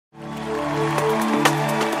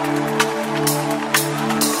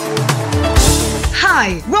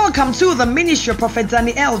Hi, welcome to the ministry of Prophet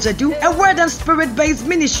Daniel Jedu, a word and spirit-based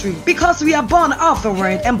ministry, because we are born of the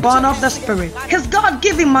word and born of the spirit. His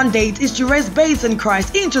God-given mandate is to raise babes in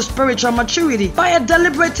Christ into spiritual maturity by a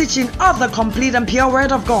deliberate teaching of the complete and pure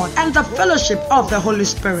word of God and the fellowship of the Holy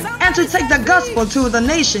Spirit, and to take the gospel to the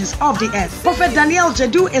nations of the earth. Prophet Daniel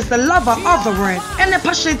Jedu is the lover of the word and a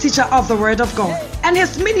passionate teacher of the word of God, and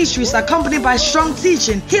his ministry is accompanied by strong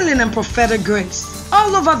teaching, healing, and prophetic grace.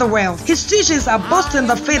 All over the world, his teachings are boosting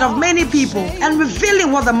the faith of many people and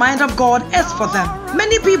revealing what the mind of God is for them.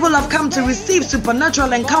 Many people have come to receive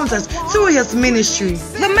supernatural encounters through his ministry.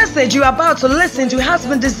 The message you are about to listen to has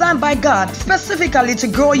been designed by God specifically to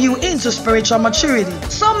grow you into spiritual maturity.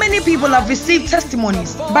 So many people have received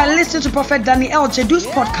testimonies by listening to Prophet Daniel Jedu's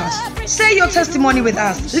podcast. Share your testimony with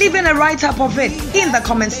us, leaving a write-up of it in the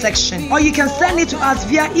comment section, or you can send it to us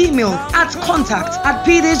via email at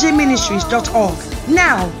contact@pdgministries.org.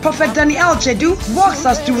 Now, Prophet Daniel Jedu walks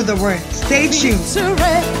us through the word. Stay tuned.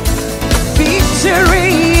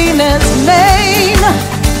 Victory in his name.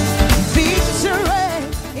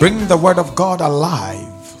 Victory. Bring the word of God alive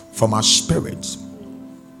from our spirits.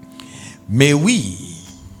 May we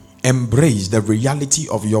embrace the reality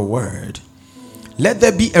of your word. Let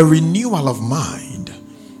there be a renewal of mind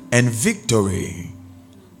and victory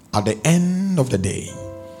at the end of the day.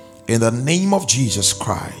 In the name of Jesus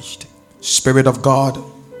Christ. Spirit of God,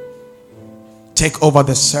 take over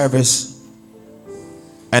the service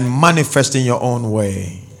and manifest in your own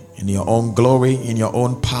way, in your own glory, in your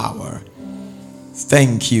own power.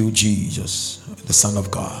 Thank you, Jesus, the Son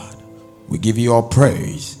of God. We give you all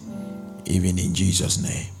praise, even in Jesus'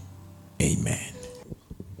 name. Amen.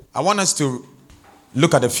 I want us to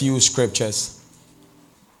look at a few scriptures.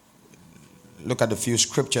 And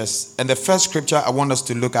the first scripture I want us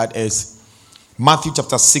to look at is Matthew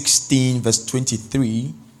chapter 16, verse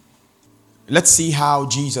 23. Let's see how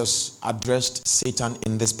Jesus addressed Satan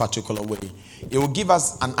in this particular way. It will give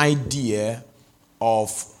us an idea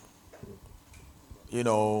of,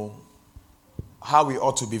 how we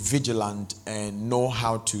ought to be vigilant and know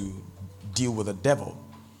how to deal with the devil.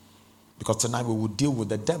 Because tonight we will deal with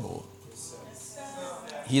the devil.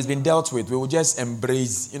 He has been dealt with. We will just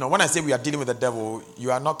embrace. When I say we are dealing with the devil, you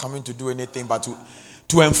are not coming to do anything but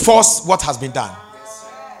to enforce what has been done.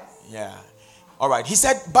 Yeah. All right. He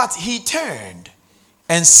said, but he turned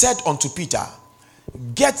and said unto Peter,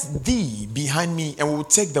 get thee behind me. And we will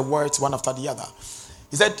take the words one after the other.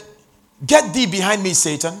 He said, get thee behind me,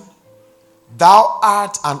 Satan. Thou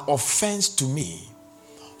art an offense to me.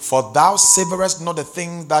 For thou savorest not the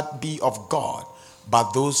things that be of God,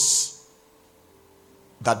 but those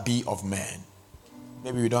that be of man.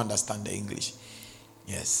 Maybe we don't understand the English.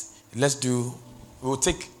 Yes. We will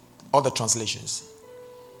take all the translations.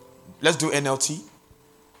 Let's do NLT.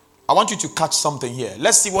 I want you to catch something here.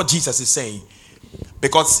 Let's see what Jesus is saying.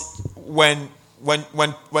 Because when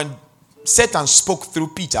Satan spoke through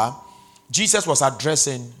Peter, Jesus was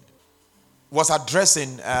addressing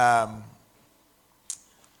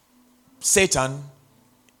Satan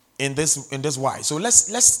in this wise. So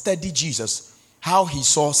let's study Jesus, how he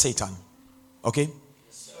saw Satan. Okay?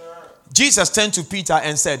 Yes, Jesus turned to Peter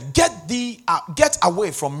and said, get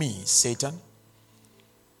away from me, Satan.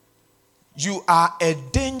 You are a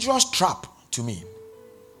dangerous trap to me.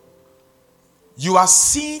 You are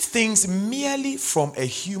seeing things merely from a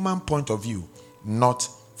human point of view, not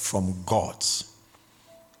from God's.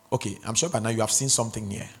 Okay, I'm sure by now you have seen something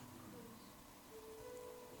here.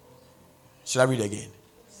 Should I read again?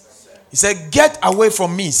 He said, get away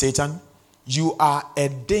from me, Satan. You are a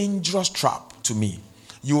dangerous trap to me.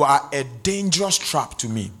 You are a dangerous trap to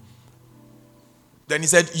me. Then he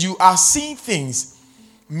said, you are seeing things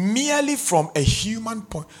merely from a human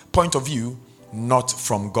point of view, not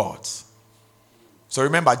from God's. So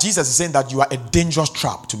remember, Jesus is saying that you are a dangerous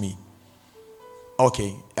trap to me.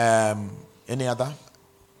 Okay. Any other?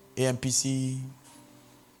 AMPC?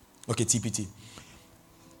 Okay, TPT.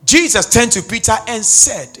 Jesus turned to Peter and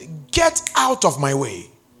said, get out of my way,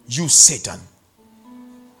 you Satan.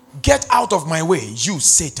 Get out of my way, you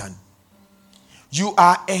Satan. You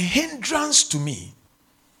are a hindrance to me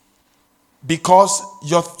because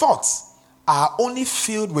your thoughts are only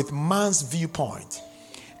filled with man's viewpoint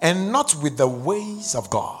and not with the ways of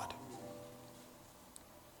God.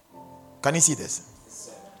 Can you see this?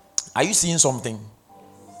 Are you seeing something?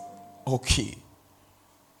 Okay.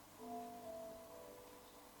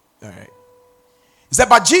 All right. He said,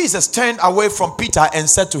 but Jesus turned away from Peter and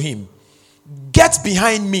said to him, get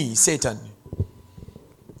behind me, Satan.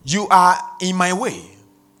 You are in my way.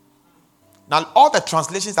 Now, all the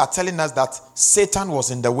translations are telling us that Satan was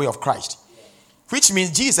in the way of Christ, which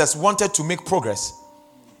means Jesus wanted to make progress.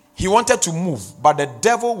 He wanted to move, but the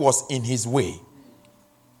devil was in his way.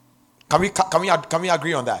 Can we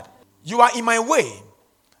agree on that? You are in my way,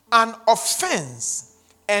 an offense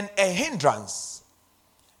and a hindrance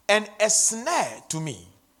and a snare to me.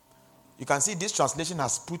 You can see this translation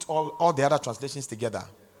has put all the other translations together.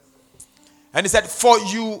 And he said, for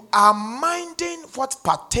you are minding what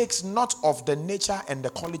partakes not of the nature and the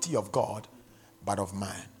quality of God, but of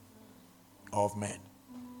man, of men.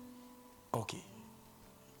 Okay.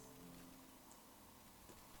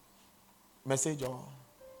 Message or?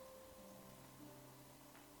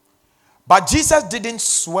 But Jesus didn't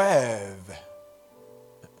swerve.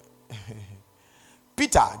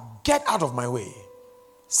 Peter, get out of my way.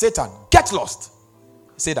 Satan, get lost.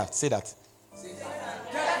 Say that. Satan,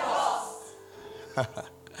 get lost.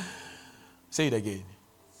 Say it again.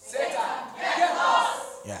 Satan, get lost.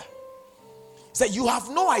 Yeah. He said, you have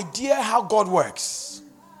no idea how God works.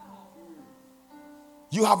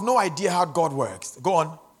 You have no idea how God works. Go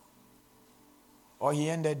on. Or he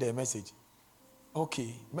ended the message.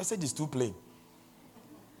 Okay, message is too plain.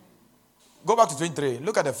 Go back to 23.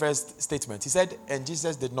 Look at the first statement. He said, and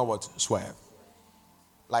Jesus did not what? Swerve.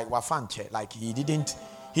 Like wafanche. Like he didn't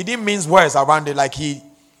mince words around it, like he,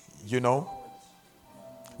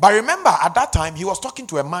 But remember, at that time, he was talking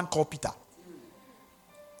to a man called Peter.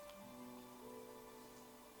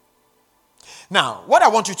 Now, what I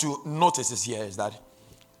want you to notice is that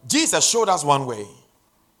Jesus showed us one way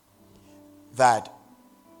that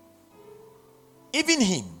even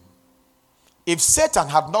him, if Satan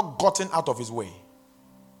had not gotten out of his way,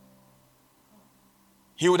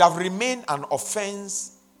 he would have remained an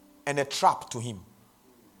offense and a trap to him.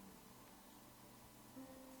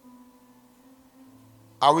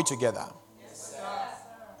 Are we together? Yes, sir.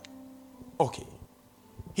 Okay.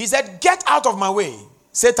 He said, get out of my way.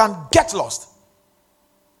 Satan, get lost.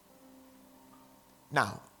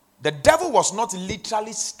 Now, the devil was not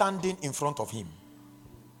literally standing in front of him.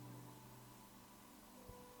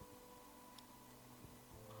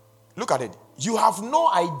 Look at it. You have no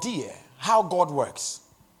idea how God works.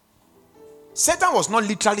 Satan was not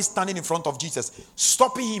literally standing in front of Jesus,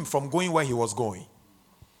 stopping him from going where he was going.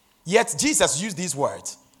 Yet Jesus used these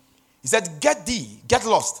words. He said, get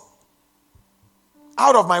lost,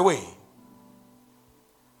 out of my way.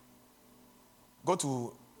 Go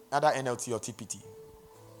to either NLT or TPT.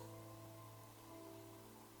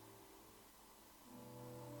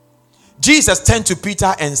 Jesus turned to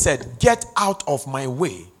Peter and said, get out of my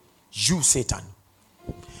way, you Satan.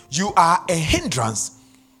 You are a hindrance.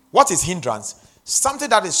 What is hindrance? Something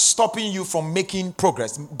that is stopping you from making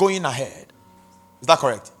progress, going ahead. Is that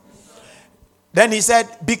correct? Then he said,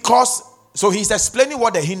 so he's explaining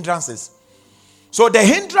what the hindrance is. So the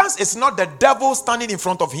hindrance is not the devil standing in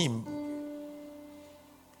front of him.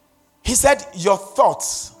 He said, your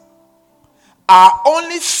thoughts are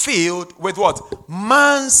only filled with what?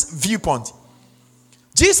 Man's viewpoint.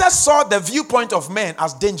 Jesus saw the viewpoint of man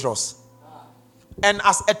as dangerous and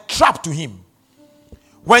as a trap to him.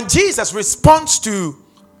 When Jesus responds to,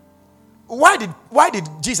 why did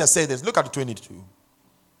Jesus say this? Look at 22.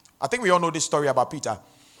 I think we all know this story about Peter.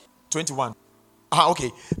 21.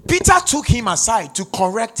 Okay. Peter took him aside to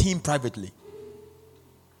correct him privately.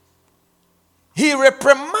 He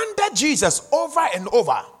reprimanded Jesus over and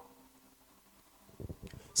over,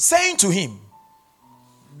 saying to him,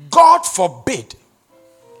 God forbid,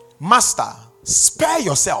 Master, spare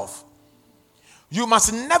yourself. You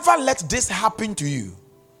must never let this happen to you.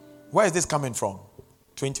 Where is this coming from?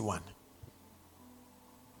 21.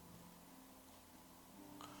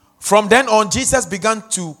 From then on, Jesus began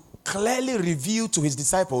to clearly reveal to his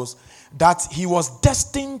disciples that he was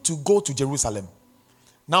destined to go to Jerusalem.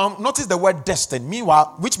 Now, notice the word destined,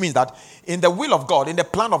 meanwhile, which means that in the will of God, in the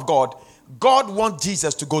plan of God, God wants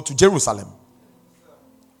Jesus to go to Jerusalem.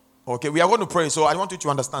 Okay, we are going to pray, so I want you to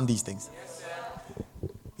understand these things. Yes,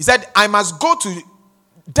 he said, I must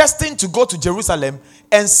destined to go to Jerusalem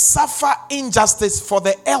and suffer injustice for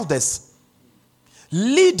the elders,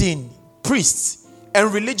 leading priests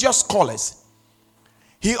and religious scholars.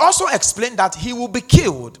 He also explained that he will be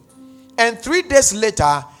killed and 3 days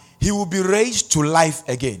later he will be raised to life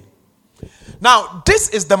again. Now, this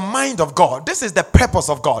is the mind of God. This is the purpose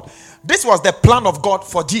of God. This was the plan of God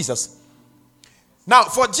for Jesus. Now,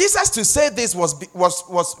 for Jesus to say this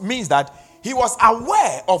means that he was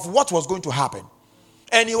aware of what was going to happen.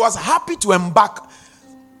 And he was happy to embark.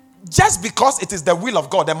 Just because it is the will of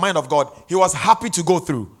God, the mind of God, he was happy to go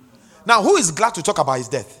through. Now, who is glad to talk about his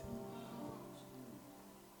death?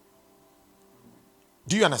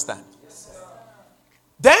 Do you understand? Yes, sir.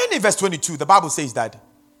 Then in verse 22, the Bible says that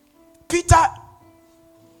Peter,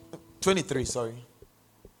 23, sorry.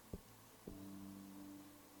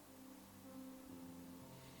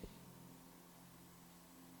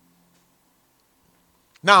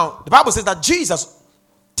 Now, the Bible says that Jesus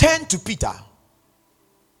turned to Peter.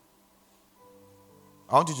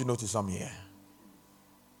 I want you to notice something here.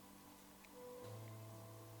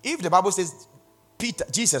 If the Bible says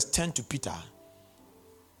Jesus turned to Peter,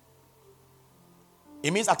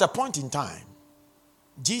 it means at a point in time,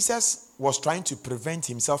 Jesus was trying to prevent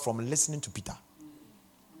himself from listening to Peter.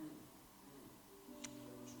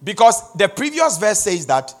 Because the previous verse says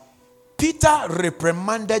that Peter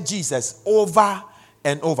reprimanded Jesus over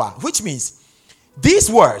and over, which means these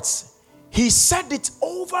words, he said it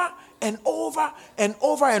over and over and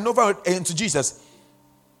over and over to Jesus.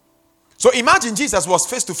 So imagine Jesus was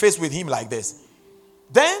face to face with him like this.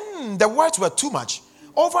 Then the words were too much,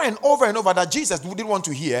 over and over and over, that Jesus didn't want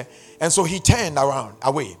to hear, and so he turned around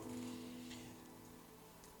away.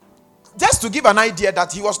 Just to give an idea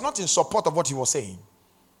that he was not in support of what he was saying.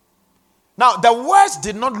 Now, the words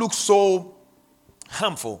did not look so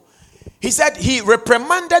harmful. He said he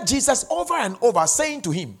reprimanded Jesus over and over, saying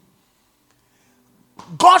to him,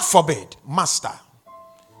 God forbid, Master,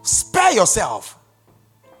 spare yourself.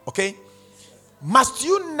 Okay?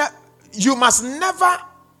 You must never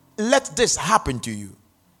let this happen to you.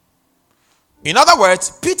 In other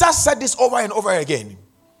words, Peter said this over and over again.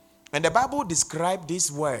 And the Bible described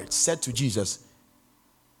these words said to Jesus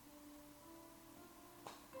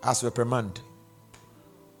as reprimand.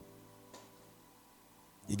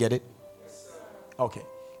 You get it? Okay.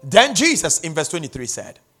 Then Jesus in verse 23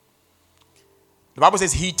 said, the Bible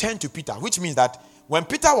says he turned to Peter, which means that when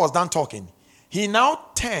Peter was done talking, he now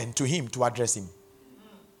turned to him to address him.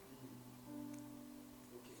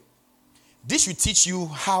 This should teach you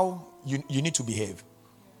how you need to behave.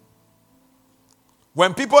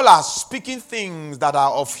 When people are speaking things that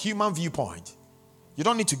are of human viewpoint, you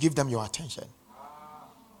don't need to give them your attention.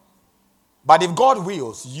 But if God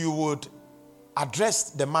wills, you would address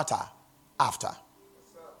the matter after.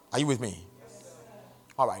 Are you with me?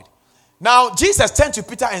 All right. Now, Jesus turned to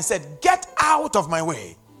Peter and said, get out of my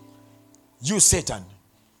way, you Satan.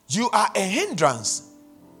 You are a hindrance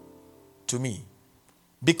to me.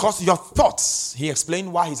 Because your thoughts, he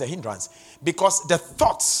explained why he's a hindrance. Because the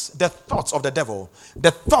thoughts of the devil,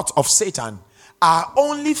 the thoughts of Satan are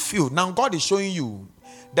only fueled. Now, God is showing you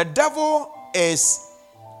the devil is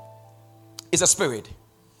a spirit,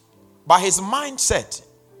 but his mindset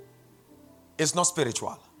is not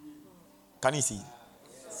spiritual. Can you see?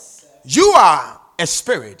 You are a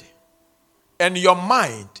spirit, and your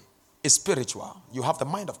mind is spiritual. You have the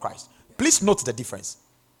mind of Christ. Please note the difference.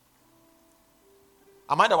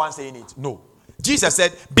 Am I the one saying it? No. Jesus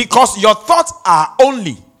said, because your thoughts are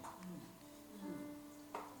only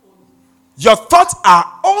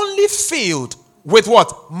filled with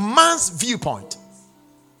what? Man's viewpoint.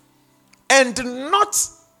 And not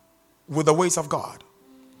with the ways of God.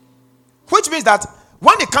 Which means that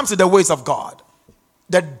when it comes to the ways of God,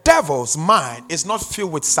 the devil's mind is not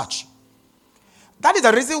filled with such. That is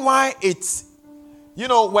the reason why it's,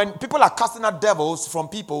 when people are casting out devils from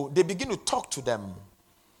people, they begin to talk to them.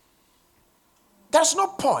 There's no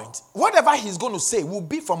point. Whatever he's going to say will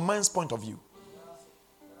be from man's point of view.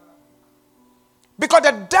 Because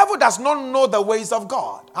the devil does not know the ways of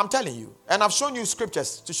God. I'm telling you. And I've shown you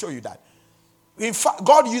scriptures to show you that. In fact,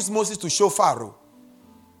 God used Moses to show Pharaoh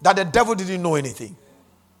that the devil didn't know anything.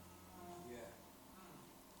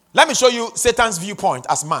 Let me show you Satan's viewpoint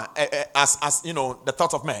as man, as the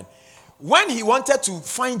thought of man. When he wanted to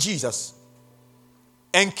find Jesus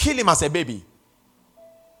and kill him as a baby,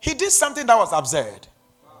 he did something that was absurd.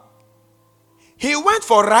 He went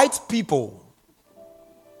for right people,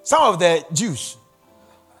 some of the Jews,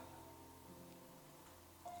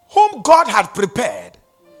 whom God had prepared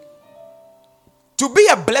to be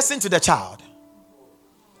a blessing to the child.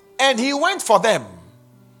 And he went for them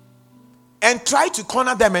and tried to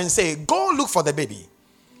corner them and say, go look for the baby.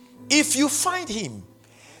 If you find him,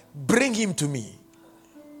 bring him to me.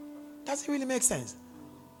 Does it really make sense?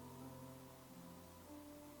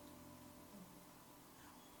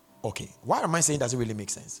 Okay, why am I saying does it really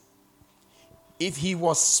make sense? If he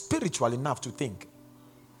was spiritual enough to think,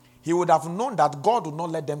 he would have known that God would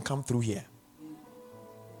not let them come through here.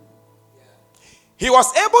 He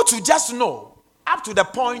was able to just know up to the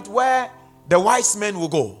point where the wise men will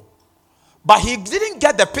go. But he didn't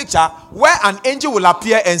get the picture where an angel will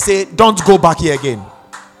appear and say, don't go back here again.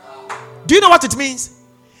 Do you know what it means?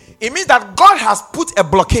 It means that God has put a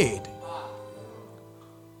blockade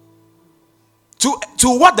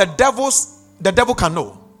to what the devil can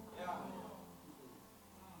know.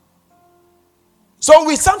 So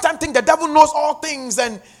we sometimes think the devil knows all things,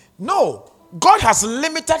 and no, God has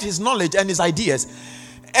limited his knowledge and his ideas,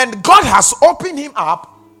 and God has opened him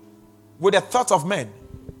up with the thoughts of men.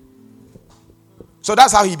 So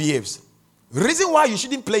that's how he behaves. Reason why you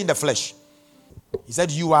shouldn't play in the flesh. He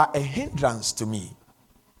said, you are a hindrance to me.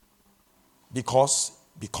 Because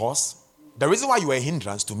the reason why you are a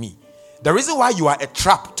hindrance to me, the reason why you are a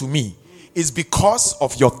trap to me is because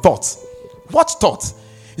of your thoughts. What thoughts?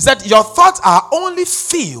 He said, your thoughts are only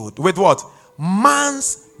filled with what?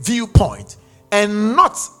 Man's viewpoint and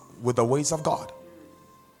not with the ways of God.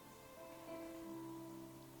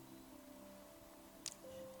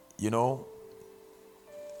 You know,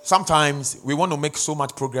 sometimes we want to make so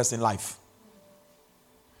much progress in life.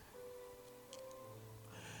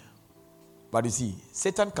 But you see,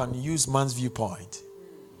 Satan can use man's viewpoint.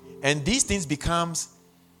 And these things becomes,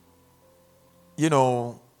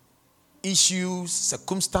 issues,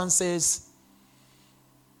 circumstances,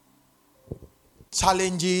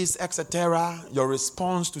 challenges, etc. Your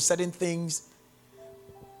response to certain things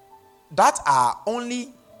that are only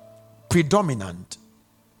predominant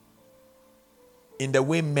in the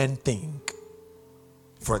way men think.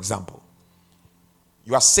 For example,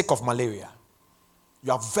 you are sick of malaria.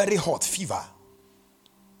 You are very hot, fever.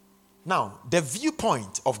 Now, the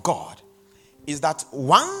viewpoint of God is that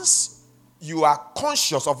once you are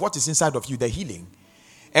conscious of what is inside of you, the healing,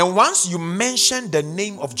 and once you mention the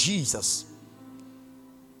name of Jesus,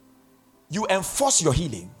 you enforce your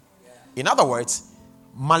healing. In other words,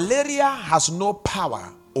 malaria has no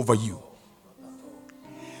power over you.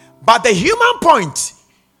 But the human point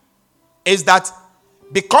is that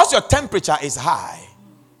because your temperature is high,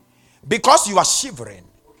 because you are shivering,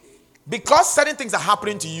 because certain things are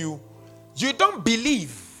happening to you, you don't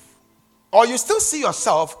believe, or you still see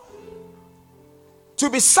yourself to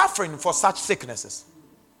be suffering for such sicknesses.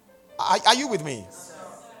 Are you with me?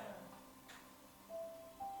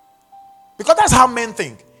 Because that's how men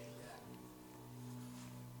think.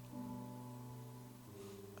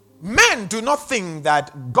 Men do not think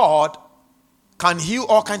that God can heal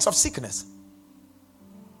all kinds of sickness.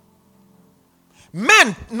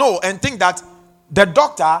 Men know and think that the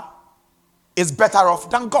doctor is better off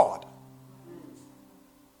than God.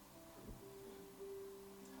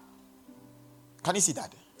 Can you see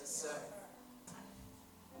that? Yes, sir.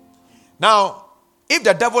 Now, if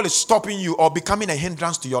the devil is stopping you or becoming a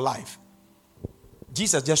hindrance to your life,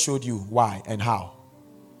 Jesus just showed you why and how.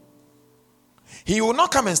 He will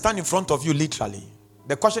not come and stand in front of you literally.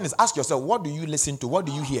 The question is, ask yourself, what do you listen to? What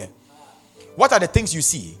do you hear? What are the things you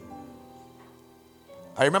see?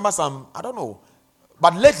 I remember I don't know.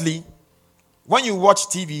 But lately, when you watch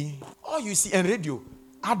TV, all you see and radio,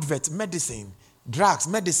 advert, medicine, drugs,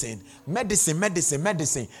 medicine,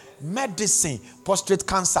 prostate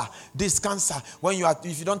cancer, this cancer.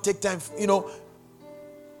 If you don't take time,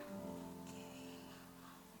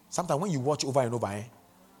 sometimes when you watch over and over,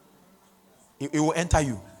 it will enter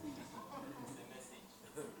you.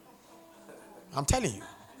 I'm telling you.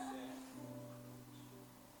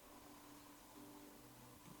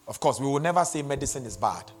 Of course, we will never say medicine is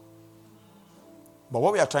bad. But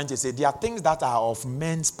what we are trying to say, there are things that are of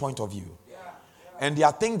men's point of view. And there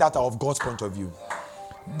are things that are of God's point of view.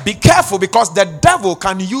 Be careful, because the devil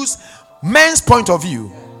can use men's point of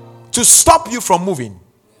view to stop you from moving.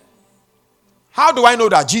 How do I know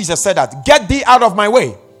that? Jesus said that, get thee out of my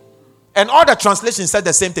way. And all the translations said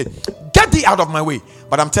the same thing. Get thee out of my way.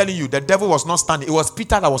 But I'm telling you, the devil was not standing. It was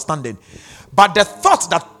Peter that was standing. But the thought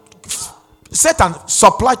that Satan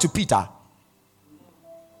supplied to Peter.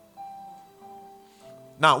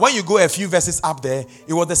 Now, when you go a few verses up there,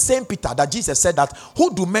 it was the same Peter that Jesus said that,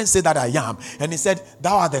 who do men say that I am? And he said,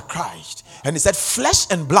 thou art the Christ. And he said,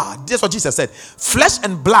 flesh and blood. That's what Jesus said. Flesh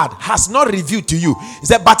and blood has not revealed to you. He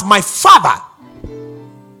said, but my Father.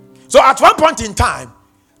 So at one point in time,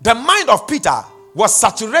 the mind of Peter was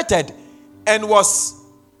saturated and was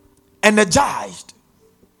energized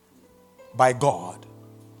by God,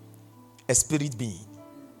 a spirit being.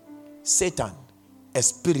 Satan, a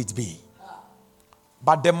spirit being.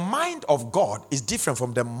 But the mind of God is different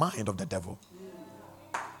from the mind of the devil.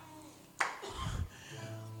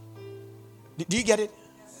 Do you get it?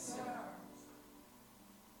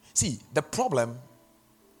 See, the problem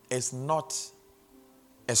is not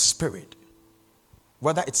a spirit,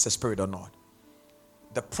 whether it's a spirit or not.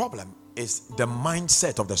 The problem is the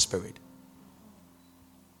mindset of the spirit.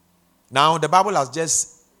 Now, the Bible has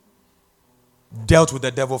just dealt with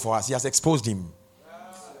the devil for us. He has exposed him.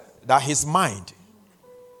 That his mind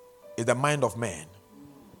is the mind of man.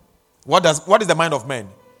 What is the mind of man?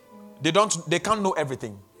 They can't know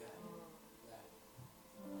everything.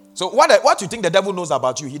 So what you think the devil knows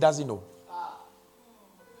about you, he doesn't know.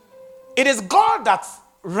 It is God that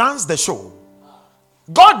runs the show.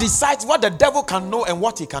 God decides what the devil can know and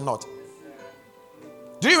what he cannot.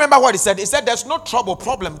 Do you remember what he said? He said there's no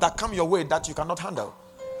problem that come your way that you cannot handle.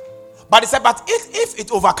 But he said, but if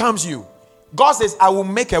it overcomes you, God says, I will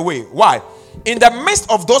make a way. Why? In the midst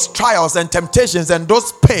of those trials and temptations and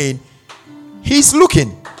those pain, he's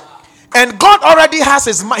looking. And God already has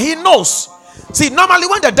his mind. He knows. See, normally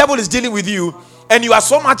when the devil is dealing with you and you are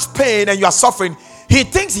so much pain and you are suffering, he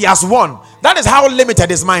thinks he has won. That is how limited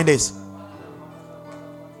his mind is.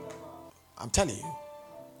 I'm telling you,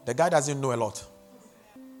 the guy doesn't know a lot.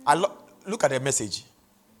 Look at the message.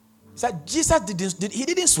 He said Jesus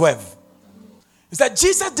didn't swerve. He said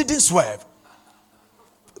Jesus didn't swerve.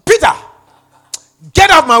 Peter, get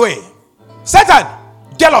out of my way. Satan,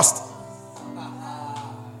 get lost.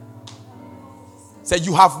 He said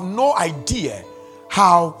you have no idea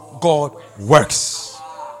how God works.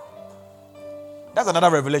 That's another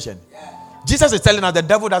revelation. Jesus is telling us the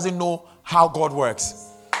devil doesn't know how God works.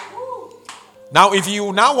 Now, if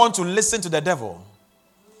you now want to listen to the devil,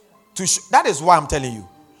 that is why I'm telling you.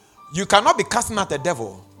 You cannot be casting out the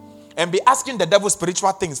devil and be asking the devil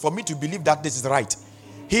spiritual things for me to believe that this is right.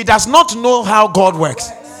 He does not know how God works.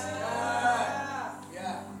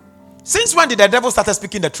 Since when did the devil start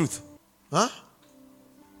speaking the truth? Huh?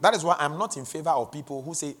 That is why I'm not in favor of people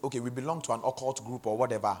who say, okay, we belong to an occult group or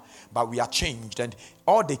whatever, but we are changed. And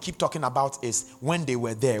all they keep talking about is when they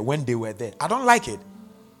were there, when they were there. I don't like it.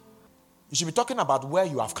 You should be talking about where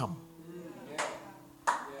you have come.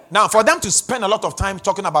 Now, for them to spend a lot of time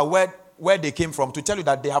talking about where they came from, to tell you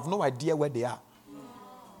that they have no idea where they are.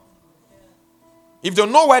 If they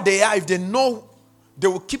know where they are, if they know, they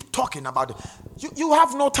will keep talking about it. You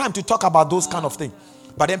have no time to talk about those kind of things.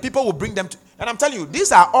 But then people will bring them to, and I'm telling you,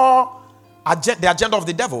 these are all the agenda of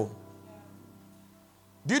the devil.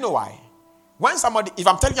 Do you know why? When somebody, if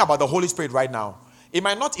I'm telling you about the Holy Spirit right now, it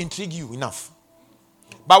might not intrigue you enough.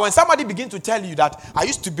 But when somebody begins to tell you that I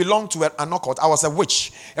used to belong to an occult, I was a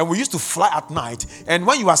witch, and we used to fly at night, and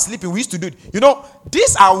when you are sleeping, we used to do it. You know,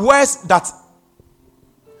 these are words that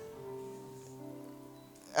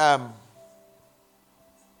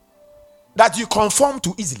that you conform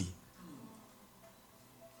to easily.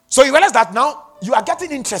 So you realize that now you are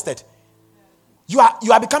getting interested. You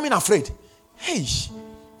are becoming afraid. Hey,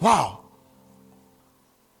 wow.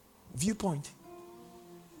 Viewpoint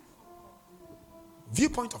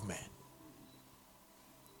of man.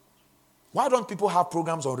 Why don't people have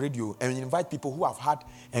programs on radio and invite people who have had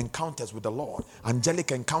encounters with the Lord,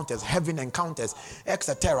 angelic encounters, heaven encounters,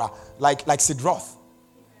 etc., like Sid Roth?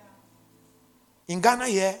 In Ghana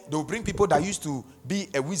here, they will bring people that used to be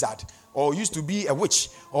a wizard, or used to be a witch,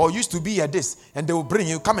 or used to be a this, and they will bring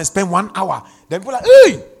you, come and spend 1 hour. Then people are like,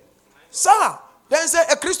 hey, sir. Then say,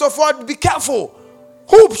 Christopher, be careful.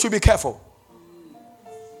 Who should be careful?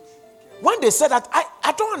 When they said that,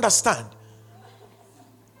 I don't understand.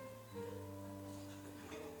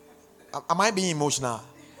 Am I being emotional?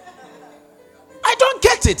 I don't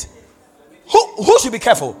get it. Who should be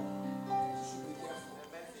careful?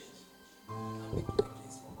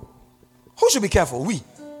 Who should be careful? We.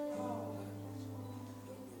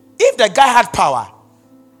 If the guy had power,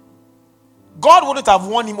 God wouldn't have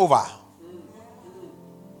won him over.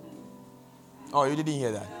 Oh, you didn't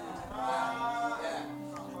hear that?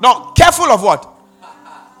 No, careful of what?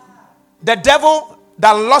 The devil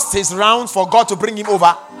that lost his round for God to bring him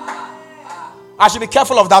over. I should be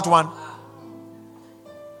careful of that one.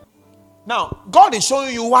 Now, God is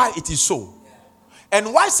showing you why it is so.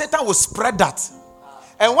 And why Satan will spread that.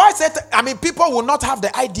 And why Satan, people will not have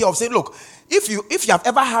the idea of saying, look, if you have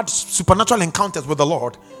ever had supernatural encounters with the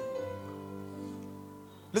Lord,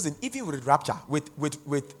 listen, even with rapture,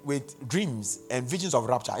 with dreams and visions of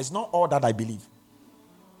rapture, it's not all that I believe.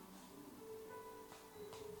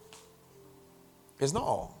 It's not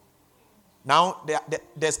all. Now,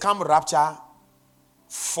 there's come rapture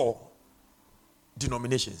for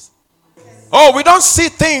denominations. Oh, we don't see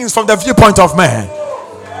things from the viewpoint of man.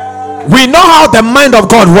 We know how the mind of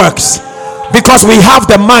God works because we have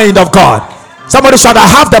the mind of God. Somebody shout, I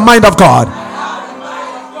have the mind of God.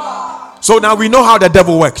 So now we know how the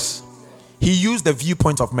devil works. He used the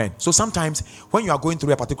viewpoint of men. So sometimes when you are going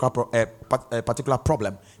through a particular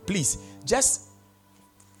problem, please just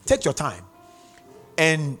take your time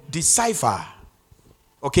and decipher.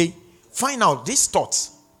 Okay? Find out these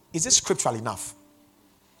thoughts. Is it scriptural enough?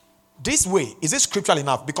 This way, is it scriptural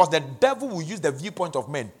enough? Because the devil will use the viewpoint of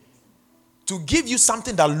men to give you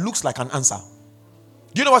something that looks like an answer.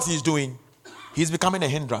 Do you know what he's doing? He's becoming a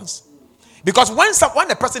hindrance. Because when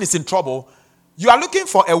a person is in trouble, you are looking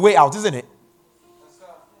for a way out, isn't it?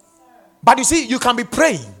 But you see, you can be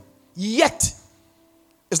praying, yet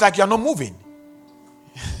it's like you're not moving.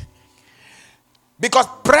 Because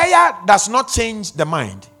prayer does not change the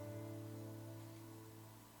mind.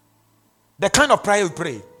 The kind of prayer you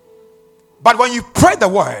pray. But when you pray the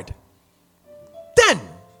word, then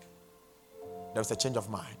there's a change of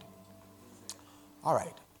mind. All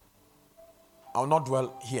right. I'll not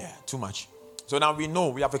dwell here too much. So now we know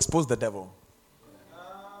we have exposed the devil.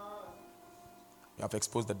 We have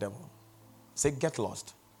exposed the devil. Say, get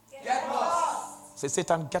lost. Get lost. Say,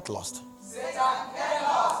 Satan, get lost. Satan, get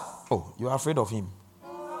lost. Oh, you are afraid of him.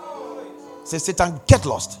 Say, Satan, get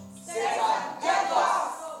lost. Satan, get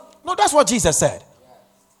lost. No, that's what Jesus said.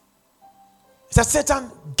 He said,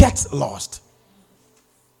 Satan, get lost.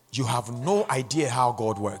 You have no idea how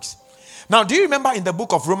God works. Now, do you remember in the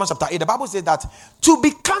book of Romans chapter 8, the Bible says that to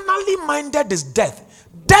be carnally minded is death.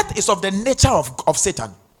 Death is of the nature of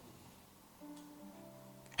Satan.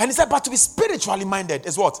 And he said, but to be spiritually minded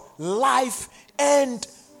is what? Life and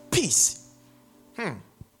peace.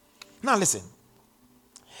 Now listen.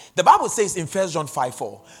 The Bible says in 1 John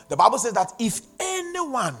 5:4, the Bible says that if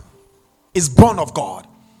anyone is born of God,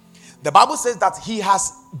 the Bible says that he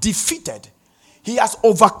has defeated, he has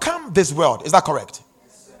overcome this world. Is that correct?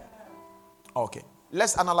 Okay.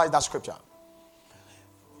 Let's analyze that scripture.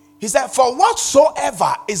 He said, for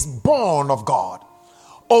whatsoever is born of God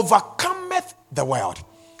overcometh the world.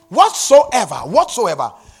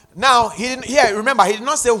 Whatsoever. Now, he didn't here, remember, he did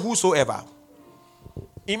not say whosoever.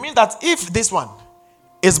 It means that if this one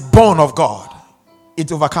is born of God,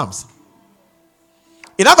 it overcomes.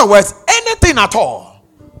 In other words, anything at all,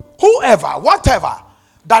 whoever, whatever,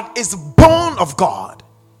 that is born of God,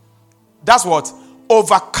 that's what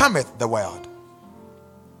overcometh the world.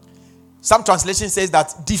 Some translation says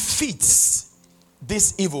that defeats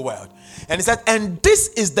this evil world. And he said, and this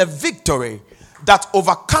is the victory that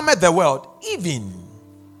overcometh the world, even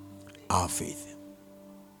our faith.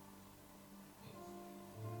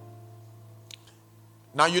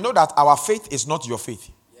 Now you know that our faith is not your faith.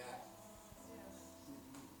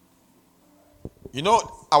 You know,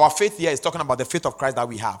 our faith here is talking about the faith of Christ that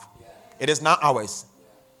we have. It is now ours.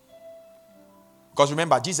 Because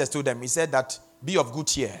remember, Jesus told them, he said that, be of good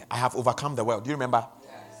cheer, I have overcome the world. Do you remember?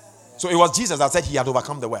 So it was Jesus that said he had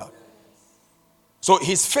overcome the world. So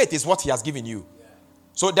his faith is what he has given you.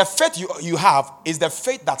 So the faith you have is the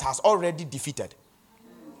faith that has already defeated.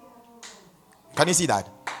 Can you see that?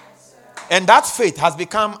 And that faith has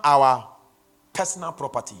become our personal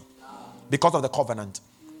property because of the covenant.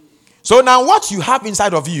 So now what you have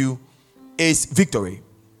inside of you is victory.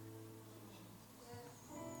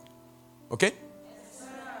 Okay?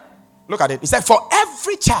 Look at it. It said, for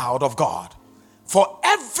every child of God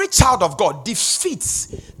defeats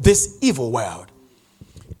this evil world.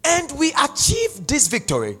 And we achieve this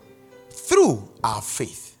victory through our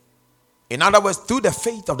faith. In other words, through the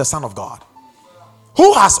faith of the Son of God,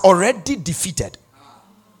 who has already defeated.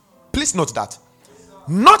 Please note that.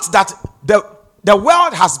 Not that the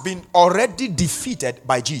world has been already defeated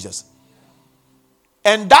by Jesus.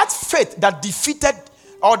 And that faith that defeated,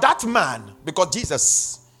 or that man, because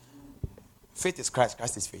Jesus, faith is Christ,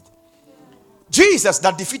 Christ is faith. Jesus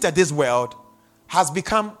that defeated this world has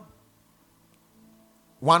become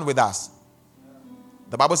one with us.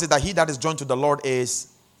 The Bible says that he that is joined to the Lord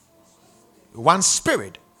is one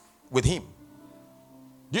spirit with him.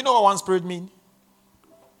 Do you know what one spirit means?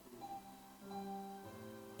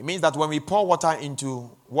 It means that when we pour water into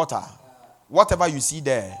water, whatever you see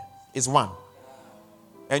there is one.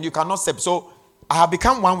 And you cannot separate. So I have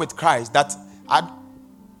become one with Christ. Do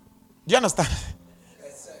you understand?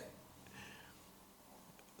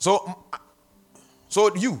 So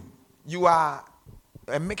you are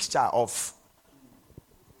a mixture of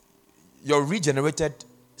your regenerated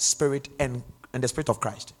spirit and the spirit of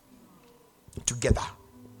Christ together.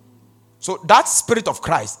 So that spirit of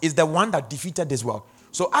Christ is the one that defeated this world.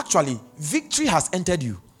 So actually, victory has entered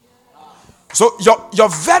you. So your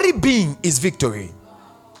very being is victory.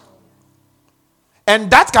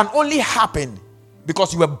 And that can only happen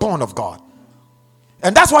because you were born of God.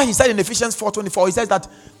 And that's why he said in Ephesians 4:24, he says that,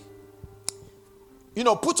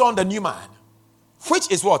 put on the new man,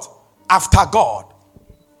 which is what? After God.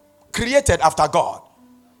 Created after God.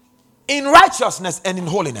 In righteousness and in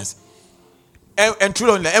holiness. And true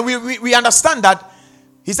holiness. And we understand that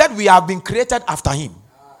he said we have been created after him.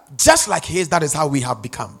 Just like his, that is how we have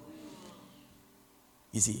become.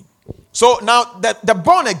 You see. So now the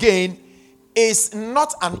born again is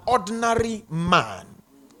not an ordinary man.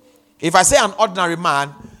 If I say an ordinary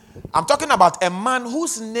man, I'm talking about a man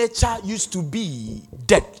whose nature used to be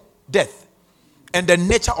death, and the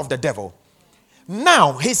nature of the devil.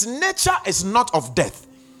 Now, his nature is not of death.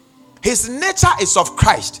 His nature is of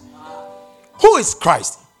Christ. Who is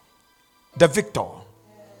Christ? the victor.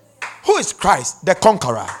 Who is Christ? The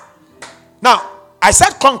conqueror. Now, I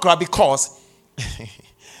said conqueror because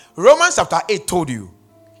Romans chapter 8 told you.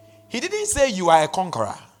 He didn't say you are a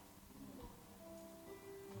conqueror.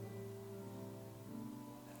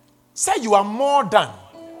 Say you are more than.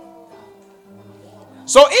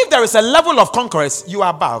 So if there is a level of conquerors, you are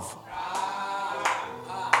above.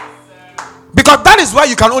 Because that is where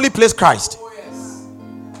you can only place Christ.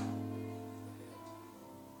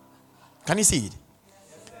 Can you see it?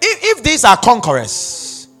 If these are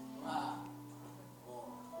conquerors,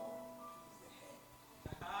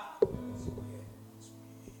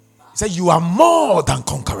 say you are more than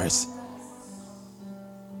conquerors.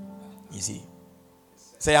 You see?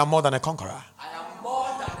 Say I am more than a conqueror.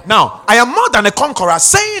 Now, I am more than a conqueror.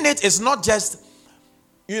 Saying it is not just,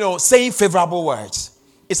 saying favorable words.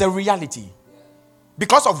 It's a reality.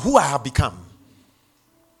 Because of who I have become.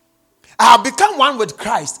 I have become one with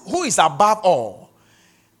Christ, who is above all.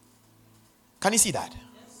 Can you see that?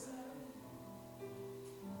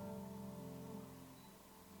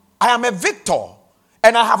 I am a victor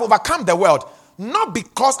and I have overcome the world, not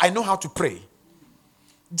because I know how to pray,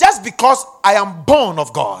 just because I am born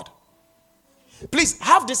of God. Please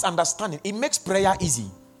have this understanding. It makes prayer easy.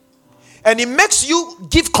 And it makes you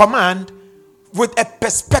give command with a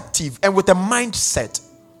perspective and with a mindset.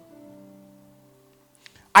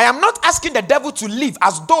 I am not asking the devil to live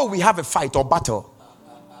as though we have a fight or battle.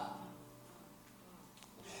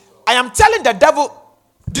 I am telling the devil,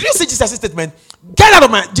 did you see Jesus' statement? Get out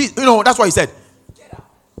of my, that's what he said.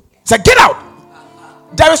 He said, get out.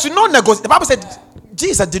 There is no negotiation. The Bible said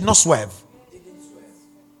Jesus did not swerve.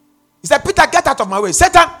 He said, Peter, get out of my way.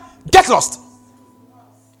 Satan, get lost.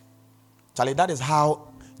 Charlie, that is how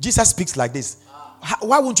Jesus speaks like this.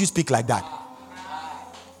 Why won't you speak like that?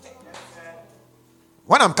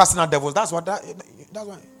 When I'm casting out devils, that's why.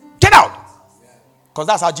 Get out. Because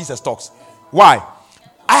that's how Jesus talks. Why?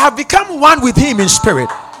 I have become one with him in spirit.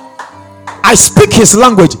 I speak his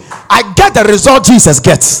language. I get the result Jesus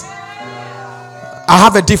gets. I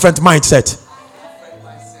have a different mindset.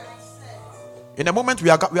 In a moment, we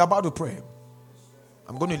are about to pray.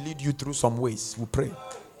 I'm going to lead you through some ways. We pray.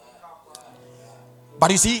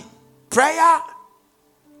 But you see, prayer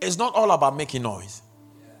is not all about making noise.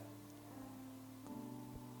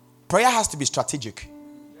 Prayer has to be strategic.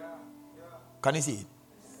 Can you see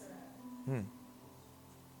it?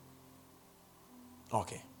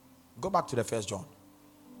 Okay. Go back to the 1 John.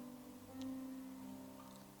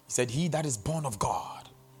 He said, he that is born of God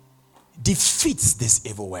defeats this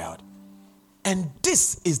evil world. And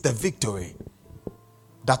this is the victory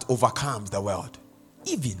that overcomes the world.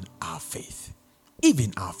 Even our faith.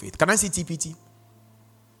 Even our faith. Can I see TPT?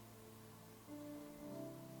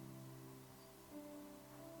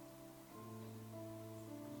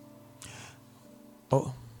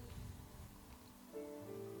 Oh.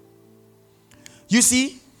 You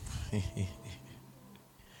see?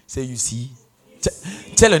 Say you see.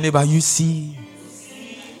 Tell your neighbor, you see.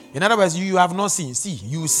 In other words, you have not seen. See,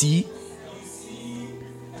 you see.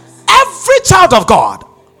 Every child of God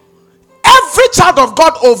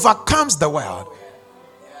overcomes the world.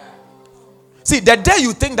 See, the day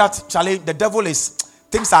you think that, Charlie, the devil is,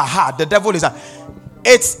 things are hard, the devil is hard.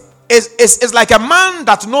 It's like a man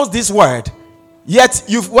that knows this word, yet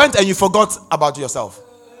you went and you forgot about yourself.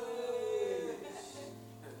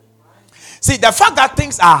 See, the fact that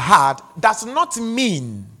things are hard does not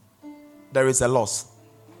mean there is a loss.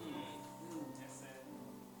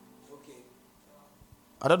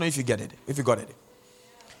 I don't know if you get it, if you got it.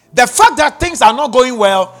 The fact that things are not going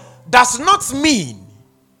well does not mean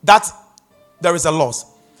that there is a loss.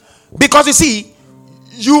 Because you see,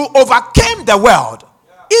 you overcame the world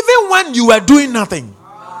even when you were doing nothing.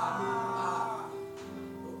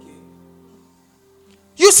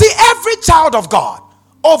 You see, every child of God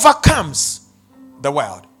overcomes the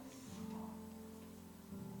world.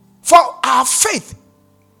 For our faith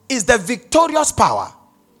is the victorious power.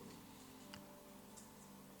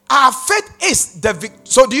 Our faith is the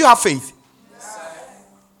so do you have faith? Yes.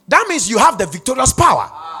 That means you have the victorious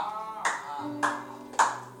power.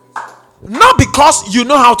 Not because you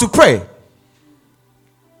know how to pray.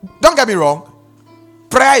 Don't get me wrong.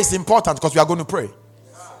 Prayer is important because we are going to pray.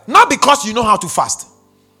 Not because you know how to fast.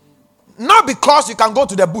 Not because you can go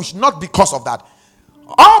to the bush. Not because of that.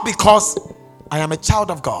 All because I am a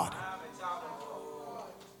child of God.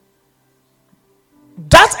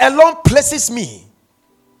 That alone places me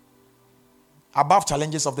above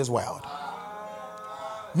challenges of this world.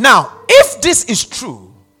 Now, if this is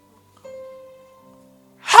true,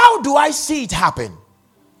 how do I see it happen?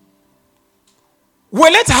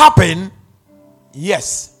 Will it happen?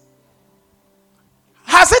 Yes.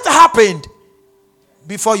 Has it happened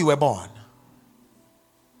before you were born?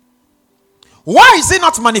 Why is it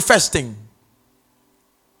not manifesting?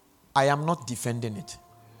 I am not defending it.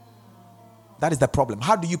 That is the problem.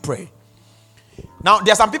 How do you pray? Now,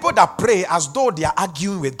 there are some people that pray as though they are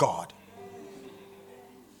arguing with God.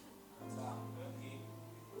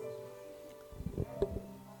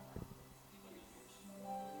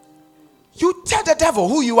 You tell the devil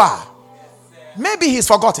who you are. Maybe he's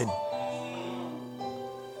forgotten.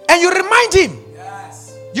 And you remind him,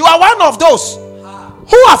 you are one of those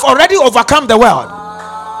who have already overcome the world.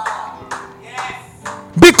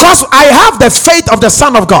 Because I have the faith of the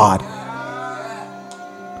Son of God.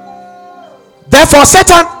 Therefore,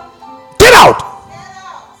 Satan, get out.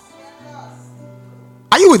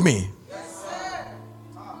 Are you with me?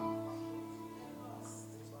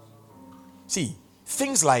 See,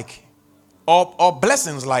 things like, or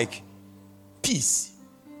blessings like peace.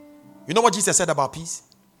 You know what Jesus said about peace?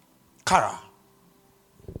 Kara.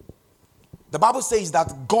 The Bible says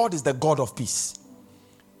that God is the God of peace.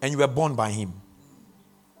 And you were born by him.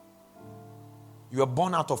 You were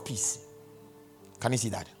born out of peace. Can you see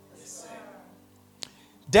that? Yes,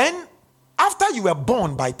 then, after you were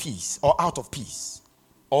born by peace, or out of peace,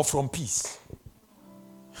 or from peace,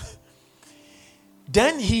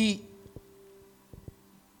 then he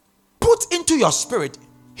put into your spirit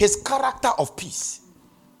his character of peace.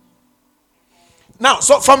 Now,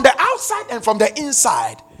 so from the outside and from the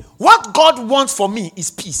inside, what God wants for me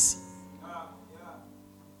is peace.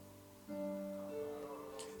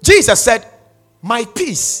 Jesus said, my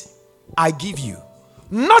peace I give you,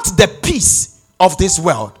 not the peace of this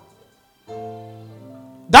world.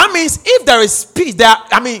 That means if there is peace,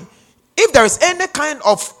 if there is any kind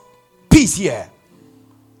of peace here,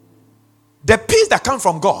 the peace that comes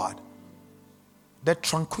from God, the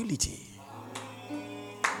tranquility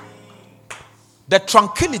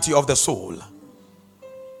of the soul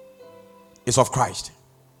is of Christ.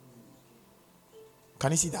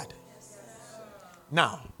 Can you see that?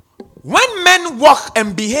 Now, when men walk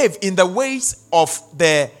and behave in the ways of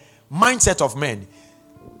the mindset of men,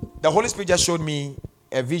 the Holy Spirit just showed me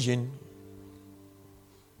a vision.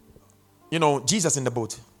 You know, Jesus in the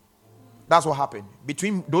boat. That's what happened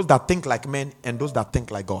between those that think like men and those that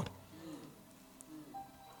think like God.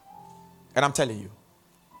 And I'm telling you,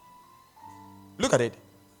 look at it.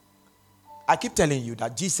 I keep telling you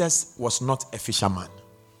that Jesus was not a fisherman.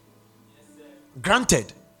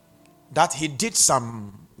 Granted that he did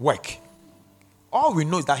some work. All we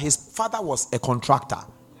know is that his father was a contractor,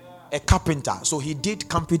 a carpenter. So he did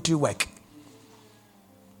carpentry work.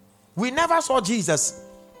 We never saw Jesus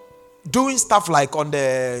doing stuff like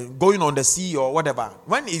going on the sea or whatever.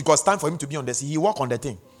 When it was time for him to be on the sea, he walked on the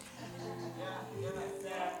thing.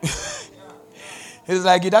 He's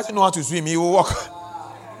like, he doesn't know how to swim, he will walk.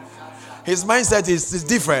 His mindset is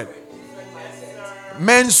different.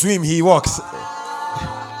 Men swim, he walks.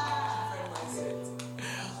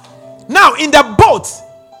 Now, in the boat,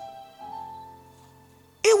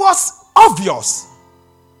 it was obvious,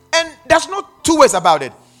 and there's no two ways about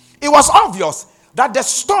it. It was obvious that the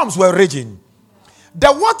storms were raging.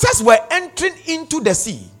 The waters were entering into the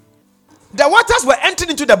sea. The waters were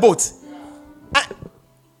entering into the boat.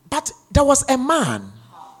 But there was a man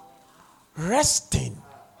resting.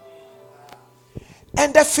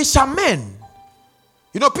 And the fishermen,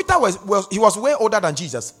 you know, Peter was way older than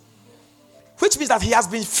Jesus, which means that he has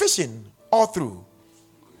been fishing all through.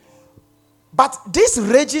 But this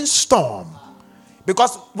raging storm,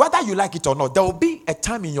 because whether you like it or not, there will be a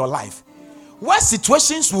time in your life where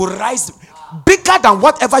situations will rise bigger than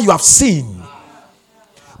whatever you have seen.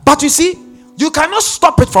 But you see, you cannot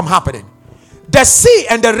stop it from happening. The sea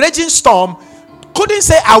and the raging storm couldn't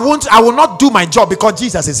say, I will not do my job because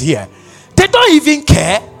Jesus is here. They don't even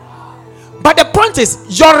care. But the point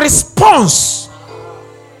is, your response.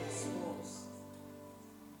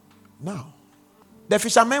 Now, the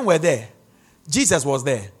fishermen were there. Jesus was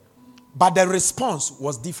there. But the response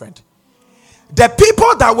was different. The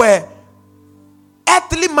people that were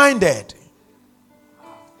earthly minded,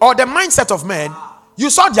 or the mindset of men, you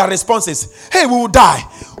saw their responses. Hey, we will die.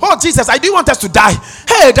 Oh, Jesus, I do want us to die.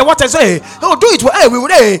 Hey, the water say, hey, oh, do it. Hey, we will.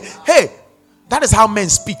 Hey. That is how men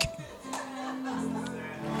speak.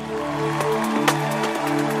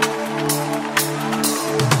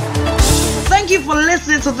 Thank you for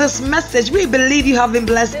listening to this message. We believe you have been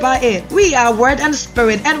blessed by it. We are Word and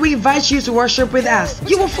Spirit, and we invite you to worship with us.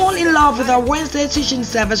 You will fall in love with our Wednesday teaching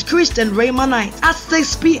service, Christian Rhema Night, at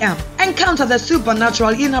 6 p.m. Encounter the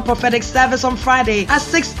supernatural inner prophetic service on Friday at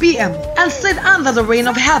 6 p.m. and sit under the rain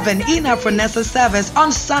of heaven in our Phronesa service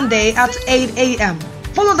on Sunday at 8 a.m.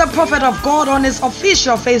 Follow the Prophet of God on his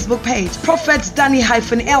official Facebook page, Prophet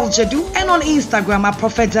Danny-El Jadu, and on Instagram at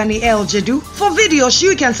Prophet Danny-El Jadu. For videos,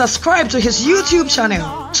 you can subscribe to his YouTube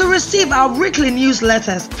channel. To receive our weekly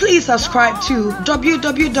newsletters, please subscribe to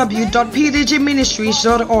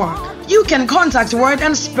www.pdgministries.org. You can contact Word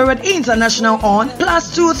and Spirit International on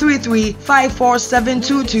 +233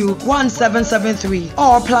 54722 1773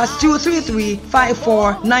 or +233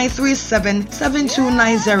 54937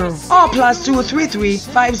 7290 or +233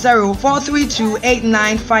 50432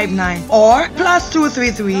 8959 or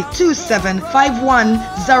 +233 2751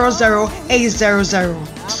 00800.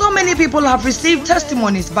 So many people have received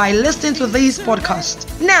testimonies by listening to these podcasts.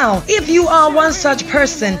 Now, if you are one such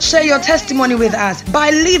person, share your testimony with us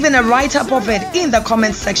by leaving a write-up of it in the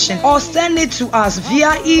comment section or send it to us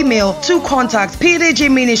via email to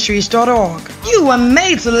contact@pdgministries.org. You were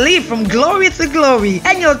made to live from glory to glory,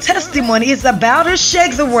 and your testimony is about to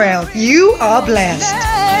shake the world. You are blessed.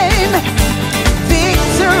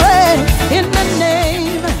 Victory.